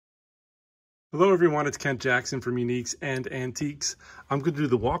Hello everyone, it's Kent Jackson from Uniques and Antiques. I'm going to do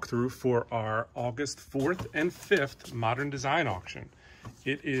the walkthrough for our August 4th and 5th Modern Design Auction.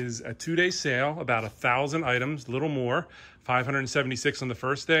 It is a two-day sale, about 1,000 items, a little more, 576 on the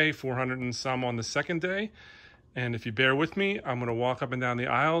first day, 400 and some on the second day. And if you bear with me, I'm going to walk up and down the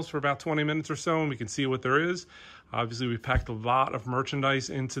aisles for about 20 minutes or so and we can see what there is. Obviously, we've packed a lot of merchandise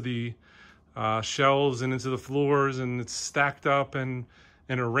into the shelves and into the floors, and it's stacked up and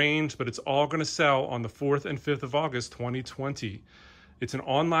arranged, but it's all going to sell on the 4th and 5th of August 2020. It's an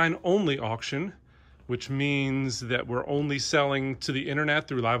online only auction, which means that we're only selling to the internet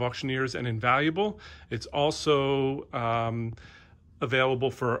through live auctioneers and Invaluable. It's also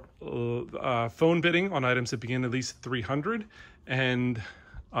available for phone bidding on items that begin at least 300 and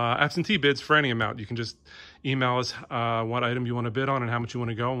absentee bids for any amount. You can just email us what item you want to bid on and how much you want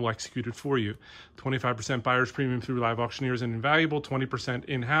to go, and we'll execute it for you. 25% buyer's premium through live auctioneers and Invaluable, 20%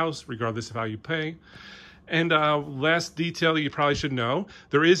 in-house, regardless of how you pay. And last detail that you probably should know,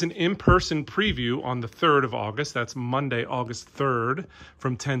 there is an in-person preview on the 3rd of August. That's Monday, August 3rd,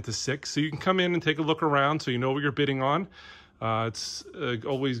 from 10 to 6. So you can come in and take a look around so you know what you're bidding on. It's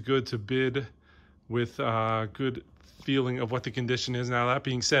always good to bid with good feeling of what the condition is. Now, that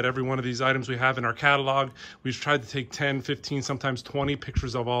being said, every one of these items we have in our catalog, we've tried to take 10, 15, sometimes 20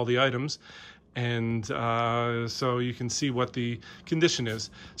 pictures of all the items. And so you can see what the condition is.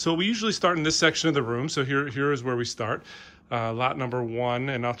 So we usually start in this section of the room. So here is where we start. Lot number 1,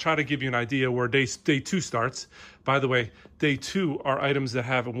 and I'll try to give you an idea where day 2 starts. By the way, day 2 are items that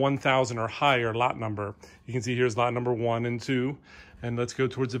have 1,000 or higher lot number. You can see here's lot number 1 and 2. And let's go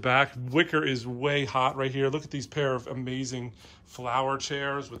towards the back. Wicker is way hot right here. Look at these pair of amazing flower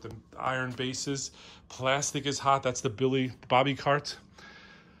chairs with the iron bases. Plastic is hot. That's the Bobby cart.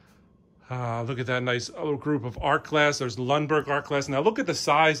 Look at that nice little group of art glass. There's Lundberg art glass. Now look at the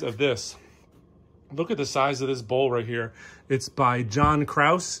size of this. Look at the size of this bowl right here. It's by John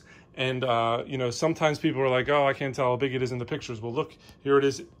Krause. And, you know, sometimes people are like, oh, I can't tell how big it is in the pictures. Well, look, here it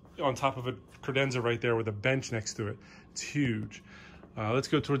is on top of a credenza right there with a bench next to it. It's huge. Let's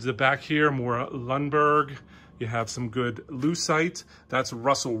go towards the back here, more Lundberg. You have some good lucite. That's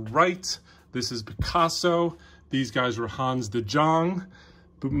Russell Wright. This is Picasso. These guys were Hans de Jong.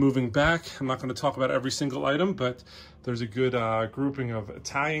 Moving back, I'm not going to talk about every single item, but there's a good grouping of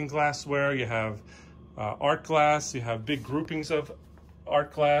Italian glassware. You have art glass. You have big groupings of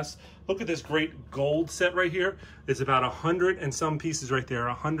art glass. Look at this great gold set right here. It's about 100 and some pieces right there.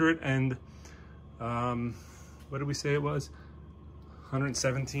 100 and, what did we say it was?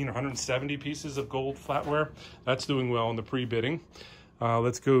 117 or 170 pieces of gold flatware. That's doing well in the pre-bidding.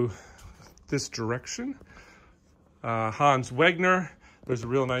 Let's go this direction. Hans Wegner. There's a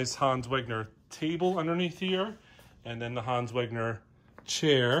real nice Hans Wegner table underneath here. And then the Hans Wegner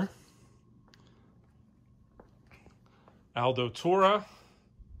chair. Aldo Tora.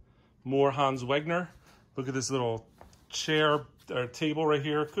 More Hans Wegner. Look at this little chair or table right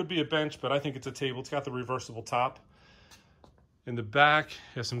here. Could be a bench, but I think it's a table. It's got the reversible top. In the back,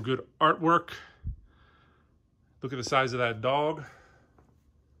 has some good artwork. Look at the size of that dog.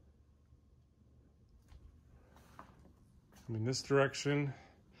 In this direction,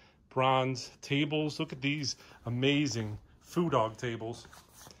 bronze tables. Look at these amazing Foo Dog tables.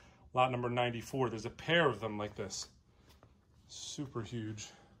 Lot number 94. There's a pair of them like this. Super huge.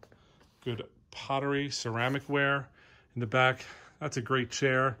 Good pottery, ceramic ware. In the back, that's a great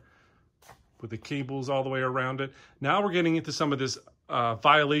chair with the cables all the way around it. Now we're getting into some of this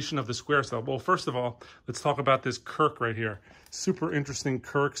violation of the square stuff. Well, first of all, let's talk about this Kirk right here. Super interesting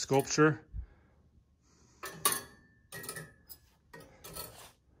Kirk sculpture.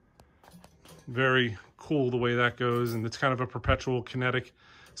 Very cool the way that goes, and it's kind of a perpetual kinetic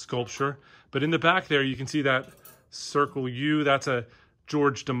sculpture. But in the back there, you can see that circle U. That's a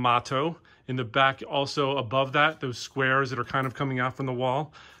George D'Amato. In the back, also above that, those squares that are kind of coming out from the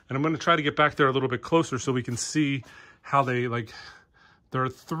wall. And I'm going to try to get back there a little bit closer so we can see how they're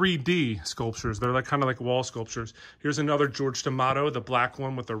 3D sculptures. They're like kind of like wall sculptures. Here's another George D'Amato, the black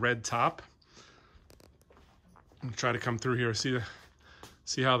one with the red top. I'm going to try to come through here, see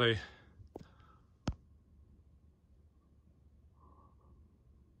how they...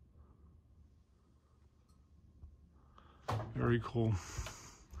 Very cool.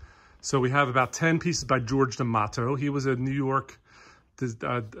 So we have about 10 pieces by George D'Amato. He was a New York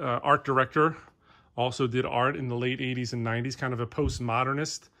art director, also did art in the late 80s and 90s, kind of a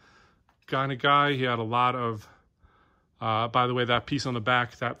postmodernist kind of guy. He had a lot of, by the way, that piece on the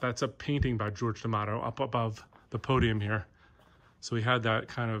back, that's a painting by George D'Amato up above the podium here. So he had that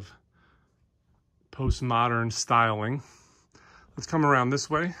kind of postmodern styling. Let's come around this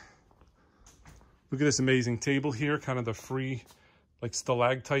way. Look at this amazing table here, kind of the free, like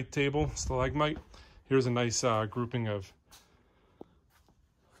stalactite table, stalagmite. Here's a nice grouping of,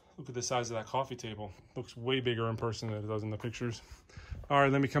 look at the size of that coffee table. Looks way bigger in person than it does in the pictures. All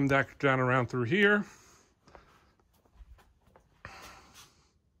right, let me come back down around through here.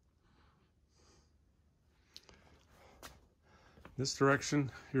 This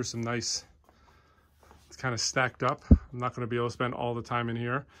direction, here's some nice, it's kind of stacked up. I'm not going to be able to spend all the time in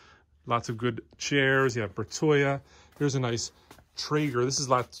here. Lots of good chairs. You have Bertoya. Here's a nice Traeger. This is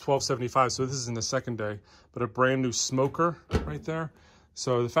lot 1275, so this is in the second day, but a brand new smoker right there.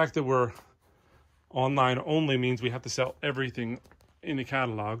 So the fact that we're online only means we have to sell everything in the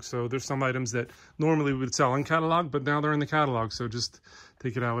catalog. So there's some items that normally we would sell in catalog, but now they're in the catalog. So just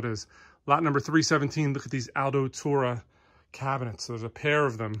take it how it is. Lot number 317, look at these Aldo Tura cabinets. There's a pair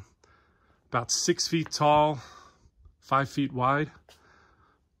of them, about 6 feet tall, 5 feet wide,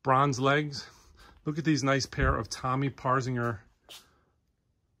 bronze legs. Look at these nice pair of Tommy Parzinger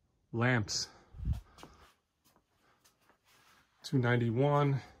lamps.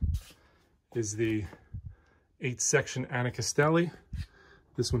 $291 is the 8-section Anna Castelli.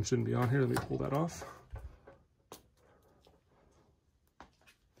 This one shouldn't be on here. Let me pull that off.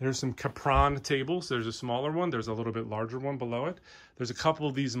 There's some Capron tables. There's a smaller one. There's a little bit larger one below it. There's a couple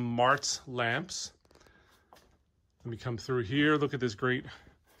of these Martz lamps. Let me come through here. Look at this great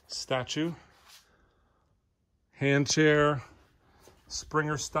statue. Hand chair,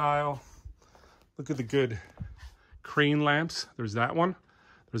 Springer style. Look at the good crane lamps. There's that one.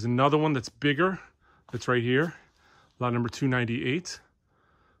 There's another one that's bigger. That's right here. Lot number 298.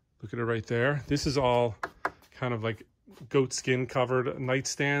 Look at it right there. This is all kind of like goat skin covered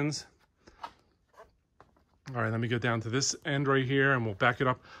nightstands. All right, let me go down to this end right here and we'll back it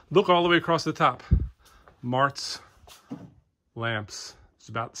up. Look all the way across the top. Martz lamps. There's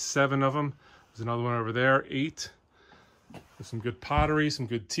about 7 of them. There's another one over there, 8. There's some good pottery, some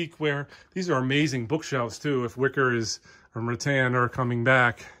good teakware. These are amazing bookshelves too. If Wicker is or Rattan are coming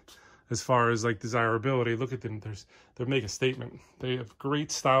back as far as like desirability, look at them. They make a statement. They have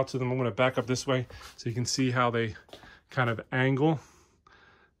great style to them. I'm going to back up this way so you can see how they kind of angle.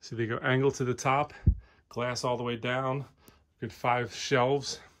 See, they go angle to the top, glass all the way down. Good 5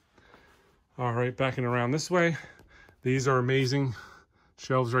 shelves. All right, backing around this way. These are amazing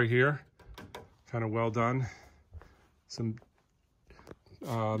shelves right here. Kind of well done. Some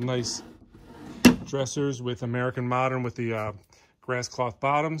nice dressers with American Modern with the grass cloth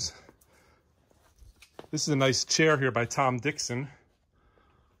bottoms. This is a nice chair here by Tom Dixon.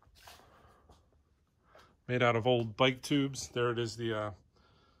 Made out of old bike tubes. There it is, the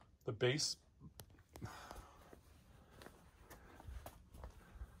base.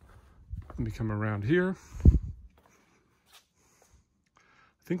 Let me come around here. I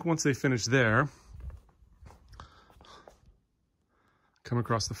think once they finish there, come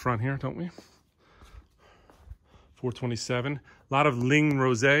across the front here, don't we? 427. A lot of Ling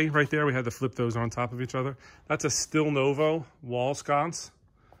Rosé right there. We had to flip those on top of each other. That's a Still Novo wall sconce.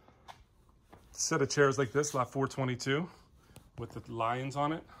 Set of chairs like this, lot 422, with the lions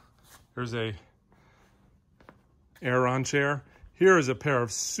on it. Here's a Aeron chair. Here is a pair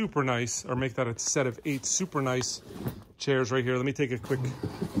of super nice, or make that a set of 8 super nice chairs right here. Let me take a quick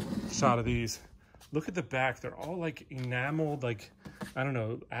shot of these. Look at the back. They're all like enameled, like, I don't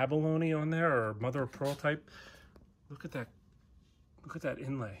know, abalone on there or mother of pearl type. Look at that. Look at that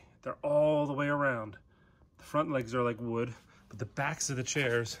inlay. They're all the way around. The front legs are like wood, but the backs of the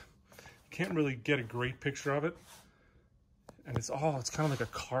chairs, can't really get a great picture of it. And it's kind of like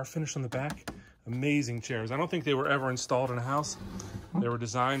a car finish on the back. Amazing chairs. I don't think they were ever installed in a house. They were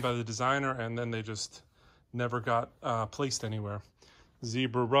designed by the designer and then they just never got placed anywhere.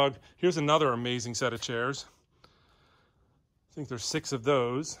 Zebra rug. Here's another amazing set of chairs. I think there's 6 of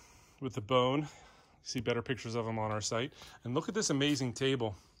those with the bone. See better pictures of them on our site. And look at this amazing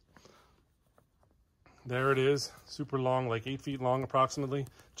table. There it is, super long, like 8 feet long approximately.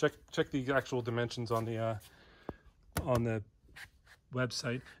 Check the actual dimensions on the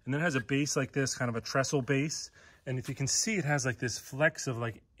website. And then it has a base like this, kind of a trestle base. And if you can see, it has like this flecks of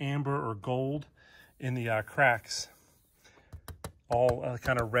like amber or gold in the cracks. All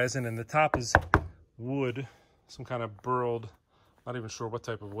kind of resin, and the top is wood, some kind of burled, not even sure what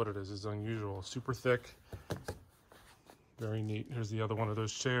type of wood it is. It's unusual, super thick, very neat. Here's the other one of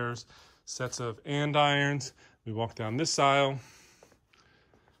those chairs. Sets of andirons. We walk down this aisle.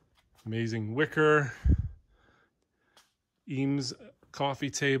 Amazing wicker. Eames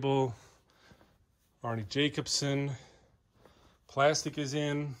coffee table. Arnie Jacobson. Plastic is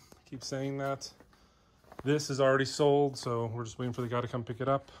in. I keep saying that. This is already sold, so we're just waiting for the guy to come pick it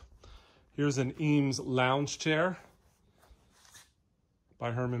up. Here's an Eames lounge chair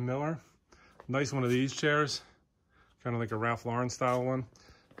by Herman Miller. Nice one of these chairs, kind of like a Ralph Lauren style one.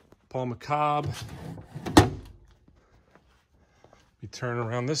 Paul McCobb. We turn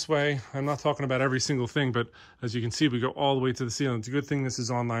around this way. I'm not talking about every single thing, but as you can see, we go all the way to the ceiling. It's a good thing this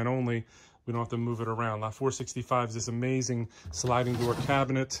is online only. We don't have to move it around. Lot 465 is this amazing sliding door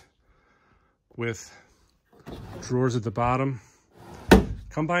cabinet with drawers at the bottom.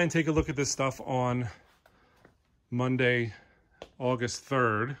 Come by and take a look at this stuff on Monday, August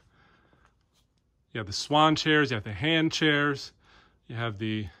 3rd. You have the swan chairs, you have the hand chairs, you have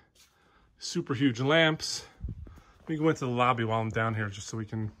the super huge lamps. Let me go into the lobby while I'm down here just so we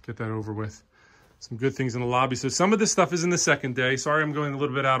can get that over with. Some good things in the lobby. So some of this stuff is in the second day. Sorry, I'm going a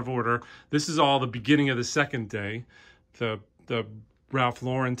little bit out of order. This is all the beginning of the second day. The Ralph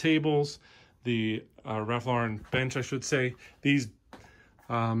Lauren tables, the Ralph Lauren bench, I should say. These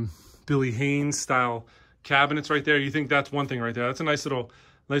Billy Haynes style cabinets right there. You think that's one thing right there. That's a nice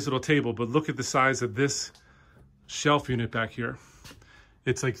little table, but look at the size of this shelf unit back here.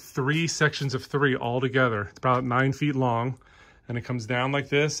 It's like 3 sections of 3 all together. It's about 9 feet long. And it comes down like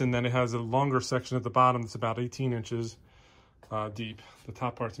this, and then it has a longer section at the bottom that's about 18 inches deep. The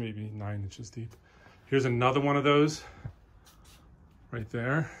top part's maybe 9 inches deep. Here's another one of those right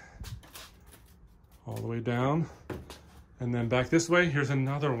there, all the way down. And then back this way, here's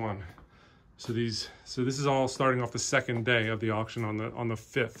another one. So this is all starting off the second day of the auction on the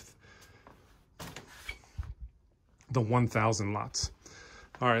 5th. The 1,000 lots.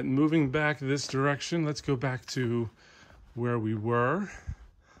 All right, moving back this direction, let's go back to where we were.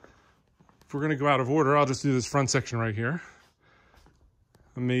 If we're gonna go out of order, I'll just do this front section right here.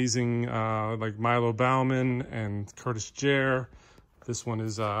 Amazing, like Milo Bauman and Curtis Jer. This one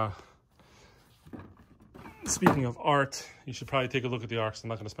is, speaking of art, you should probably take a look at the arcs. I'm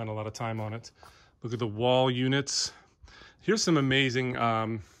not gonna spend a lot of time on it. Look at the wall units. Here's some amazing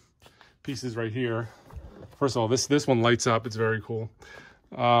pieces right here. First of all, this one lights up, it's very cool.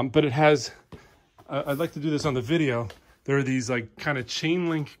 But it has, I'd like to do this on the video. There are these like kind of chain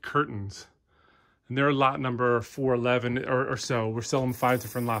link curtains, and they're lot number 411 or so. We're selling 5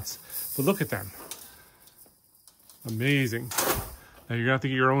 different lots, but look at them. Amazing. Now you're gonna have to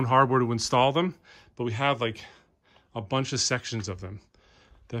get your own hardware to install them, but we have like a bunch of sections of them.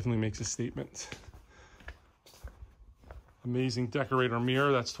 Definitely makes a statement. Amazing decorator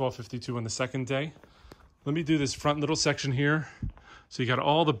mirror. That's $12.52 on the second day. Let me do this front little section here. So you got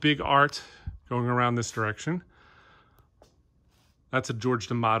all the big art going around this direction. That's a George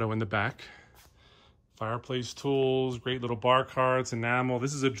D'Amato in the back. Fireplace tools, great little bar cards, enamel.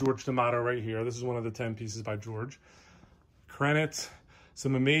 This is a George D'Amato right here. This is one of the 10 pieces by George. Krennet,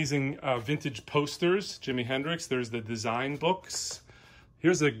 some amazing vintage posters, Jimi Hendrix. There's the design books.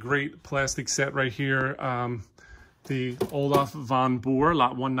 Here's a great plastic set right here. The Olaf von Boer,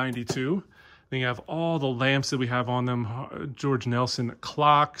 lot 192. Then you have all the lamps that we have on them. George Nelson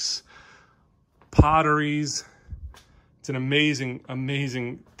clocks, potteries. It's an amazing,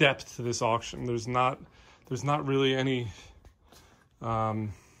 amazing depth to this auction. There's not really any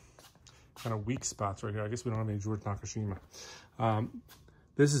kind of weak spots right here. I guess we don't have any George Nakashima.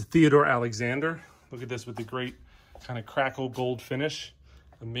 This is Theodore Alexander. Look at this with the great kind of crackle gold finish.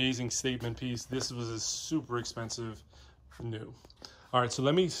 Amazing statement piece. This was a super expensive new. All right, so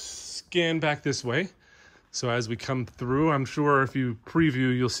let me scan back this way. So as we come through, I'm sure if you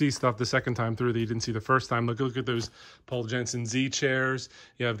preview, you'll see stuff the second time through that you didn't see the first time. Look at those Paul Jensen Z chairs.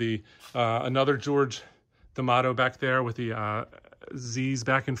 You have the another George D'Amato back there with the Z's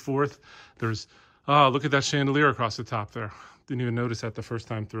back and forth. There's, oh, look at that chandelier across the top there. Didn't even notice that the first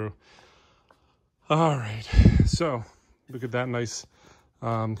time through. All right, so look at that nice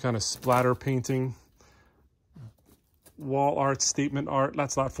kind of splatter painting. Wall art, statement art,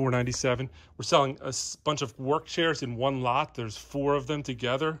 that's lot 497. We're selling a bunch of work chairs in one lot. There's 4 of them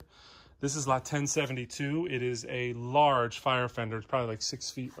together. This is lot 1072. It is a large fire fender. It's probably like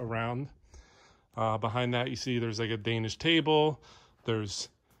 6 feet around. Behind that, you see there's like a Danish table. There's,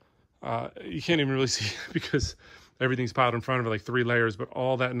 you can't even really see because everything's piled in front of it, like 3 layers, but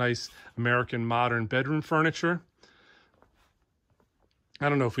all that nice American modern bedroom furniture. I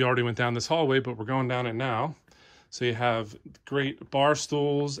don't know if we already went down this hallway, but we're going down it now. So you have great bar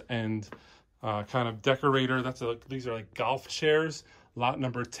stools and kind of decorator. These are like golf chairs. Lot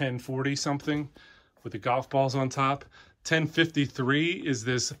number 1040 something with the golf balls on top. 1053 is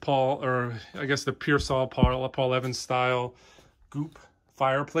this Paul, or I guess the Pearsall Paul Evans style goop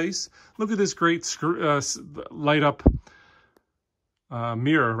fireplace. Look at this great light up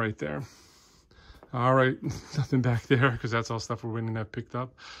mirror right there. All right, nothing back there because that's all stuff we're waiting to have picked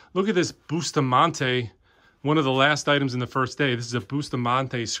up. Look at this Bustamante, one of the last items in the first day. This is a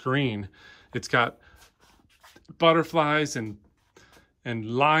Bustamante screen. It's got butterflies and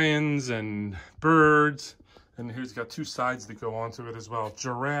lions and birds. And here's got two sides that go onto it as well.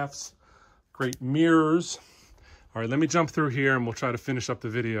 Giraffes, great mirrors. All right, let me jump through here and we'll try to finish up the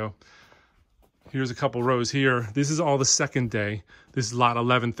video. Here's a couple rows here. This is all the second day. This is lot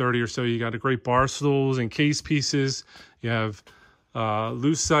 1130 or so. You got a great bar stools and case pieces. You have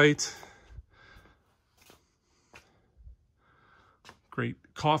lucite. Great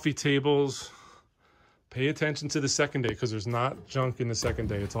coffee tables. Pay attention to the second day because there's not junk in the second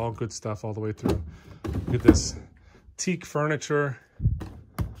day. It's all good stuff all the way through. Look at this. Teak furniture.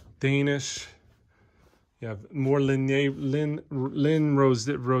 Danish. You have more Lin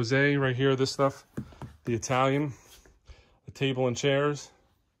Rosé right here, this stuff. The Italian. The table and chairs.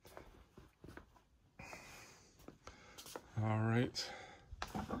 All right.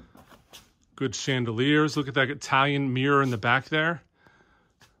 Good chandeliers. Look at that Italian mirror in the back there.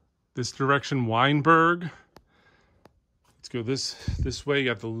 This direction, Weinberg. Let's go this way. You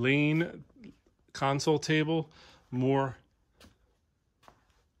have the Lane console table. More.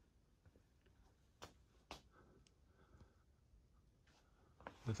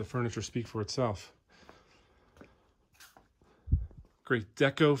 Let the furniture speak for itself. Great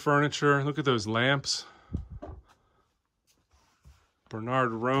deco furniture. Look at those lamps.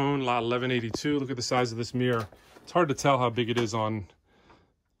 Bernard Roan, lot 1182. Look at the size of this mirror. It's hard to tell how big it is on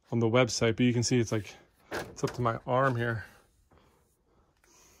the website, but you can see it's up to my arm here.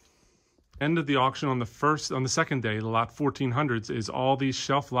 End of the auction on the second day, the lot 1400s, is all these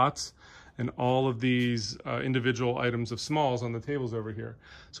shelf lots and all of these individual items of smalls on the tables over here.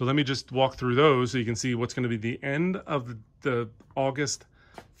 So let me just walk through those so you can see what's going to be the end of the August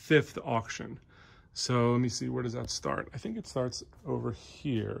 5th auction. So let me see, where does that start? I think it starts over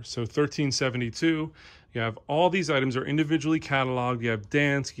here. So 1372, you have all these items are individually cataloged. You have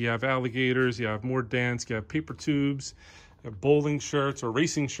Dansk, you have alligators, you have more Dansk, you have paper tubes, you have bowling shirts or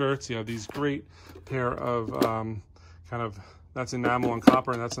racing shirts. You have these great pair of that's enamel and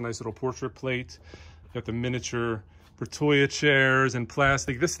copper, and that's a nice little portrait plate. You have the miniature Bertoya chairs and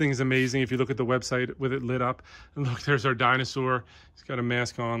plastic. This thing is amazing if you look at the website with it lit up. And look, there's our dinosaur. He's got a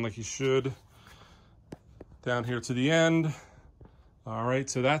mask on like he should. Down here to the end. All right,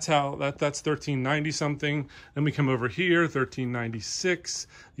 so that's 1390 something. Then we come over here, 1396.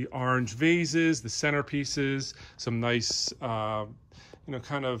 The orange vases, the centerpieces, some nice,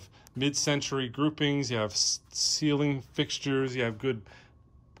 kind of mid-century groupings. You have ceiling fixtures. You have good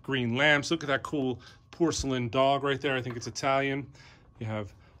green lamps. Look at that cool porcelain dog right there. I think it's Italian. You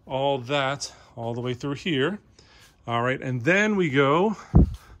have all that all the way through here. All right, and then we go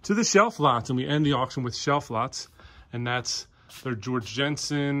to the shelf lots, and we end the auction with shelf lots, and that's their George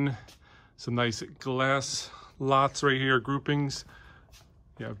Jensen, some nice glass lots right here, groupings.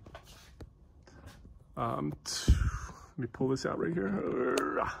 Yeah. Let me pull this out right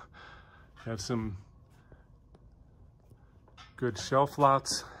here. Have some good shelf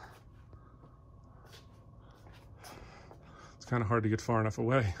lots. It's kind of hard to get far enough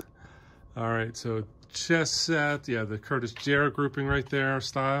away. All right, so chess set, you have the Curtis Jarrett grouping right there,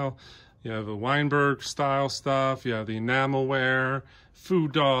 style. You have the Weinberg style stuff. You have the enamelware,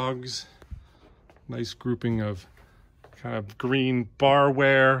 food dogs. Nice grouping of kind of green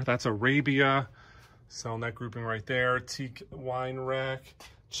barware. That's Arabia. Selling that grouping right there. Teak wine rack,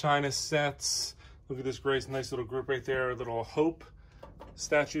 china sets. Look at this great, nice little group right there. A little hope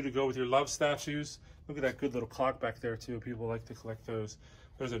statue to go with your love statues. Look at that good little clock back there too. People like to collect those.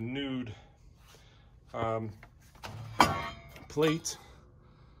 There's a nude plate.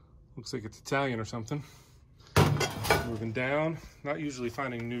 Looks like it's Italian or something. Moving down, not usually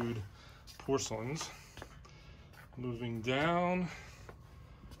finding nude porcelains. Moving down,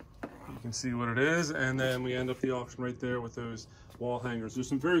 you can see what it is, and then we end up the auction right there with those wall hangers. There's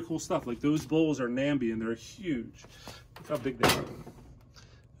some very cool stuff, like those bowls are Nambi and they're huge. Look how big they are.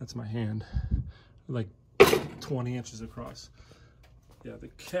 That's my hand. Like 20 inches across. You have the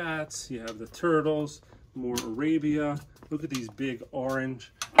cats, you have the turtles, more Arabia. Look at these big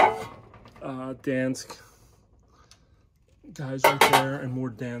orange Dansk guys right there, and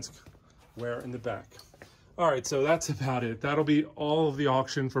more Dansk ware in the back. All right, so that's about it. That'll be all of the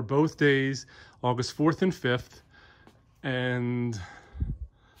auction for both days, August 4th and 5th. And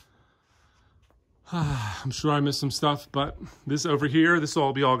I'm sure I missed some stuff, but this over here, this will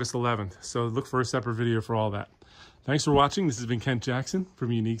all be August 11th. So look for a separate video for all that. Thanks for watching. This has been Kent Jackson from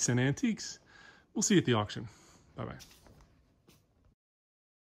Uniques and Antiques. We'll see you at the auction. Bye-bye.